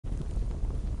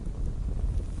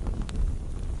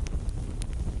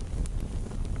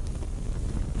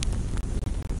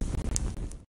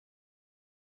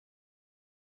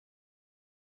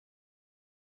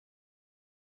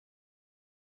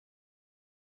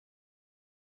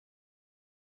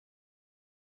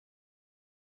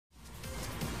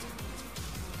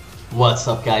What's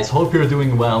up, guys? Hope you're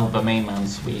doing well.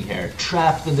 TheMainManSWE here,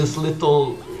 trapped in this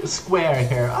little square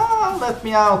here. Let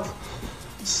me out.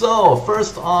 So,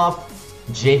 first off,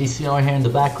 JDCR here in the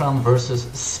background versus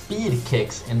Speed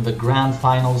Kicks in the Grand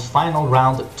Finals, final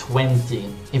round 20.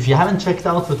 If you haven't checked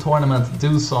out the tournament,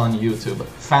 do so on YouTube.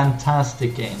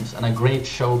 Fantastic games and a great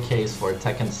showcase for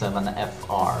Tekken 7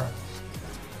 FR.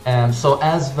 So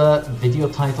as the video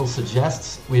title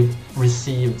suggests, we've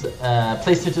received,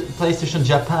 PlayStation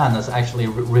Japan has actually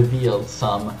revealed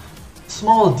some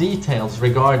small details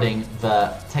regarding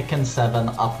the Tekken 7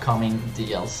 upcoming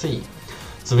DLC.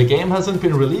 So the game hasn't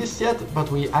been released yet, but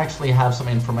we actually have some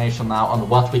information now on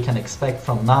what we can expect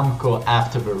from Namco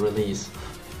after the release.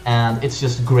 And it's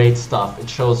just great stuff. It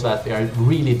shows that they are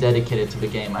really dedicated to the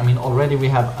game. I mean, already we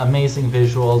have amazing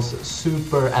visuals,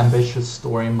 super ambitious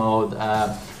story mode,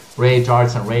 rage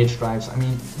arts and rage drives. I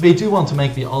mean, they do want to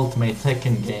make the ultimate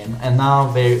Tekken game, and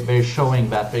now they're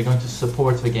showing that they're going to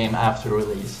support the game after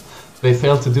release. They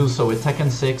failed to do so with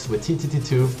Tekken 6, with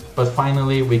TTT2, but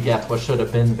finally we get what should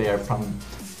have been there from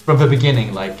the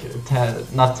beginning, like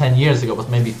not 10 years ago, but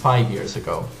maybe 5 years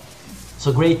ago.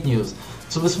 So great news.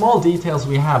 So the small details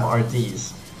we have are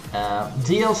these.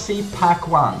 DLC Pack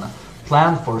 1,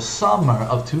 planned for summer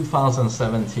of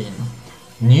 2017.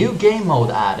 New game mode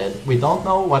added. We don't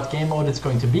know what game mode it's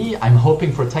going to be. I'm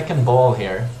hoping for Tekken Ball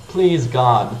here. Please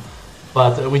God.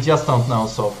 But we just don't know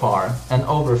so far. And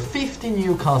over 50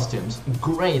 new costumes.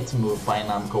 Great move by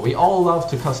Namco. We all love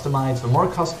to customize. The more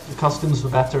costumes the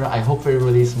better. I hope they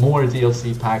release more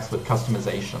DLC packs with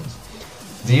customizations.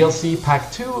 DLC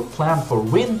Pack 2 planned for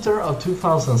winter of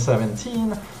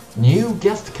 2017. New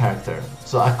guest character.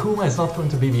 So Akuma is not going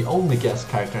to be the only guest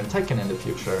character in Tekken in the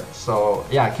future. So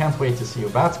yeah, I can't wait to see who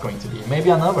that's going to be. Maybe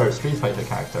another Street Fighter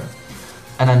character.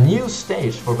 And a new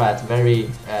stage for that very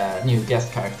new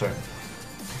guest character.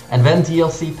 And then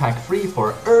DLC Pack 3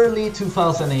 for early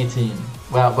 2018.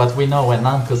 Well, but we know when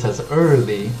Namco says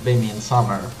early, they mean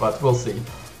summer, but we'll see.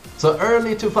 So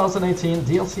early 2018,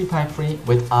 DLC Pack 3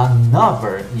 with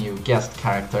another new guest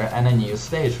character and a new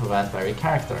stage for that very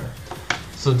character.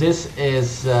 So this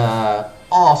is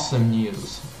awesome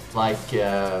news, like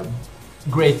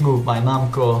great move by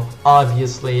Namco.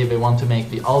 Obviously they want to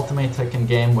make the ultimate Tekken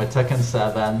game with Tekken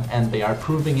 7, and they are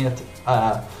proving it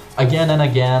again and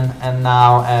again, and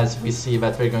now as we see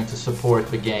that they're going to support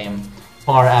the game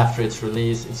far after its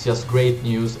release, it's just great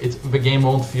news. The game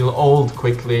won't feel old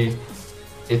quickly.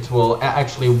 It will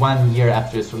actually 1 year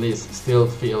after its release still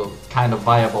feel kind of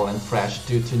viable and fresh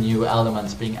due to new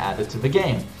elements being added to the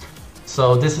game.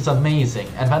 So this is amazing,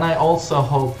 and then I also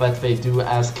hope that they do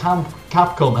as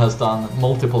Capcom has done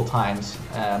multiple times,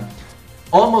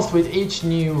 almost with each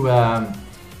new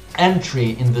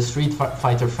entry in the Street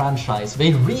Fighter franchise,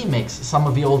 they remix some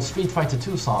of the old Street Fighter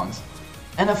 2 songs.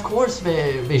 And of course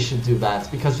they should do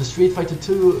that, because the Street Fighter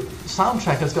 2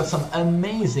 soundtrack has got some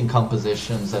amazing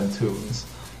compositions and tunes.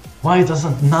 Why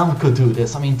doesn't Namco do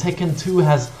this? I mean, Tekken 2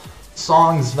 has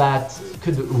songs that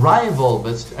could rival,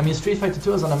 but I mean, Street Fighter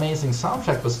 2 has an amazing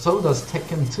soundtrack, but so does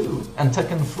Tekken 2 and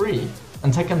Tekken 3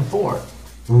 and Tekken 4.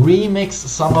 Remix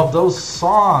some of those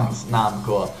songs,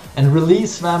 Namco, and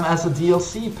release them as a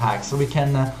DLC pack so we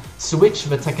can switch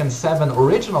the Tekken 7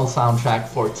 original soundtrack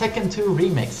for Tekken 2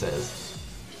 remixes.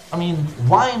 I mean,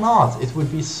 why not? It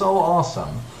would be so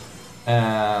awesome.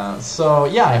 So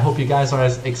yeah, I hope you guys are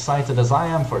as excited as I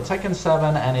am for Tekken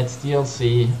 7 and its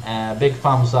DLC. Big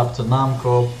thumbs up to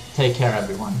Namco. Take care,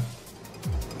 everyone.